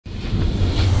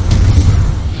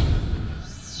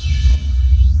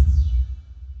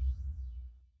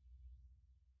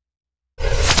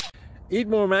Eat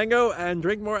more mango and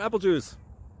drink more apple juice.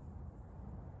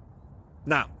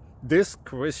 Now, this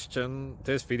video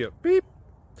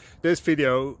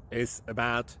is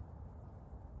about...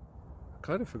 I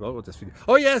kind of forgot what this video...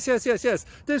 Oh, yes.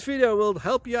 This video will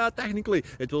help you out technically.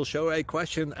 It will show a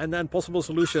question and then possible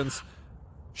solutions.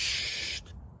 Shh.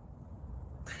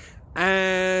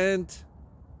 And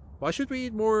why should we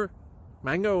eat more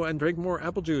mango and drink more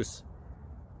apple juice?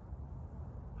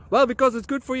 Well, because it's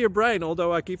good for your brain,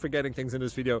 although I keep forgetting things in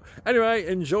this video. Anyway,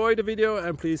 enjoy the video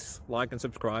and please like and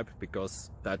subscribe, because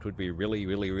that would be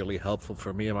really helpful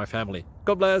for me and my family.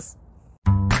 God bless!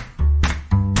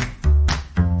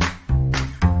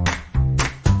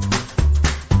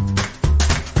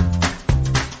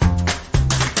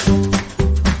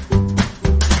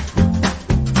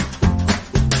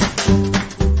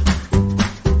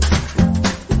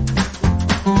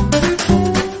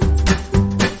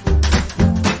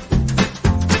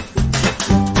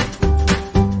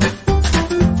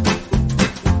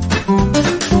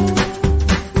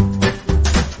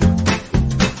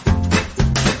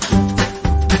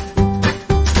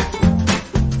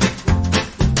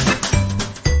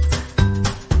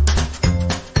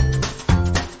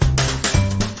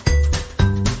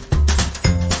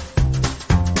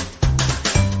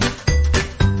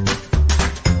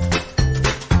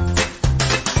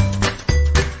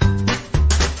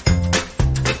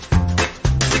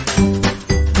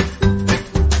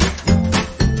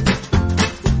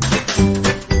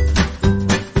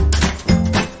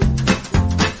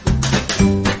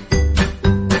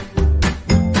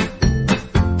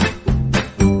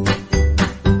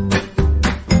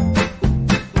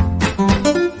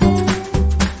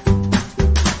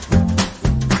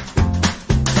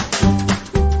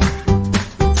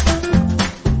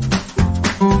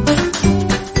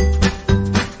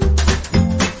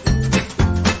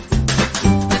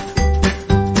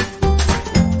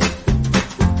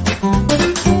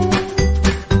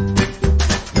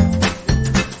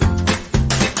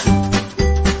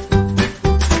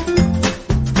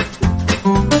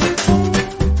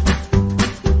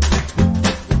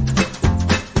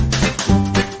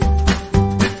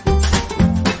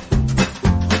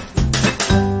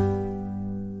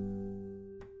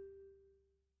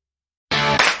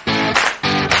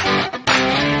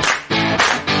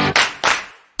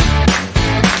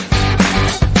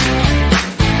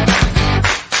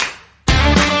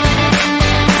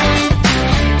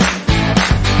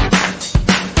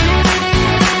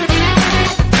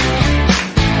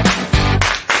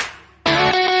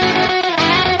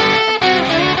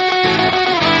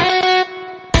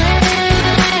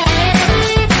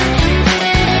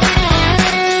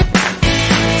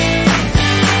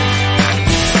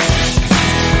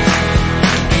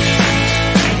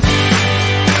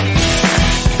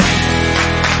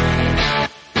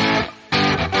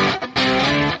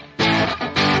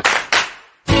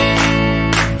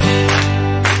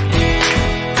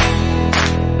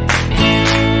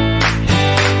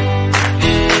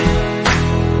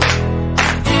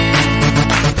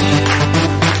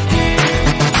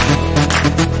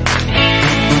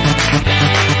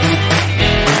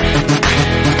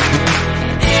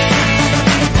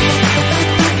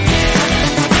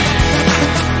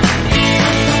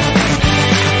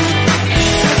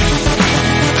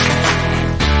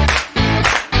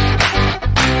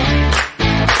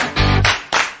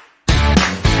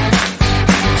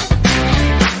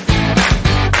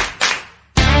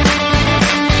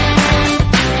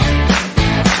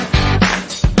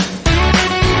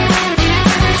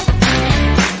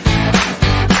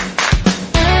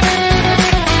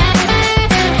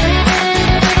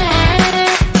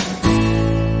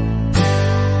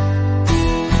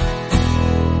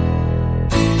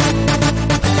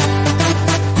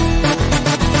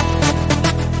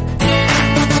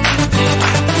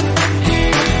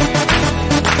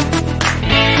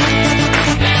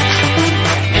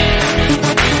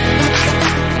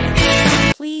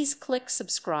 click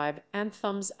subscribe and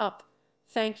thumbs up.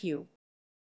 Thank you.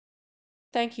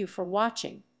 Thank you for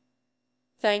watching.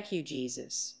 Thank you,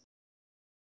 Jesus.